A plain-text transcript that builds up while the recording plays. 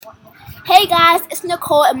Hey guys, it's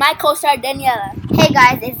Nicole and my co-star Daniela. Hey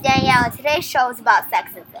guys, it's Daniela. Today's show is about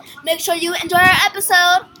sexism. Make sure you enjoy our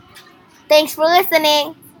episode. Thanks for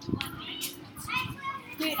listening.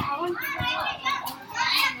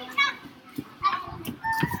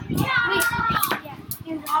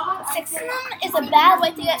 Sexism is a bad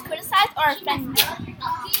way to get criticized or offended.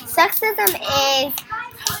 Sexism is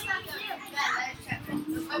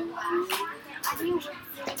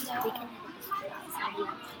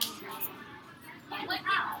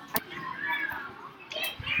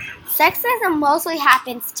Sexism mostly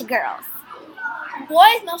happens to girls.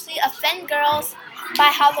 Boys mostly offend girls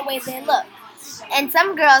by the way they look. And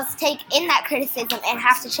some girls take in that criticism and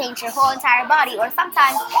have to change their whole entire body. Or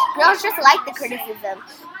sometimes girls just like the criticism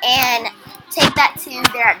and take that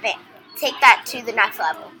to the next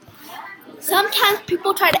level. Sometimes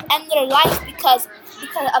people try to end their life because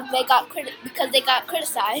they got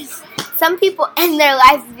criticized. Some people end their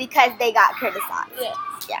lives because they got criticized.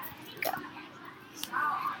 Yeah. Go.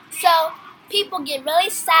 So people get really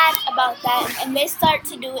sad about that and they start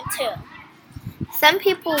to do it too. Some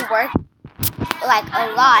people work like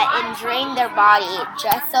a lot and drain their body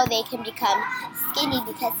just so they can become skinny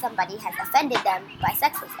because somebody has offended them by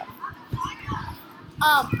sexism.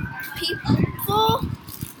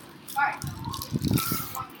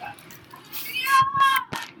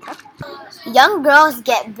 Young girls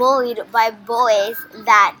get bullied by boys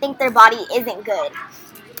that think their body isn't good.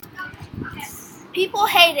 People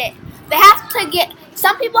hate it.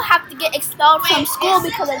 Some people have to get expelled from school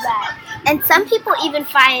because of that. And some people even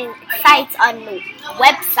find sites on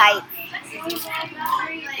websites.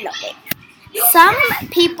 Some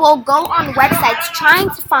people go on websites trying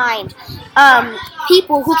to find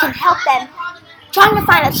people who can help them, trying to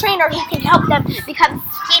find a trainer who can help them become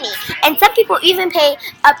skinny. And some people even pay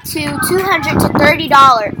up to $200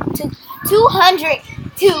 to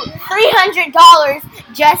 $300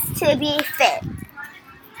 just to be fit.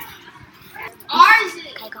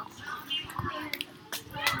 Okay, go.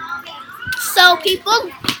 So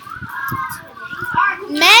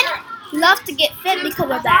men love to get fit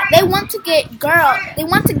because of that. They want to get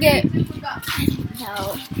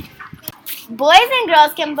Boys and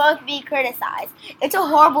girls can both be criticized. It's a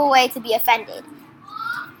horrible way to be offended.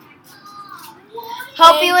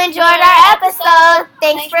 Hope you enjoyed our episode.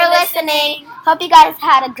 Thanks for listening. Hope you guys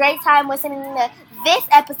had a great time listening to this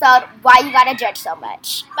episode. Why you gotta judge so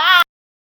much? Bye.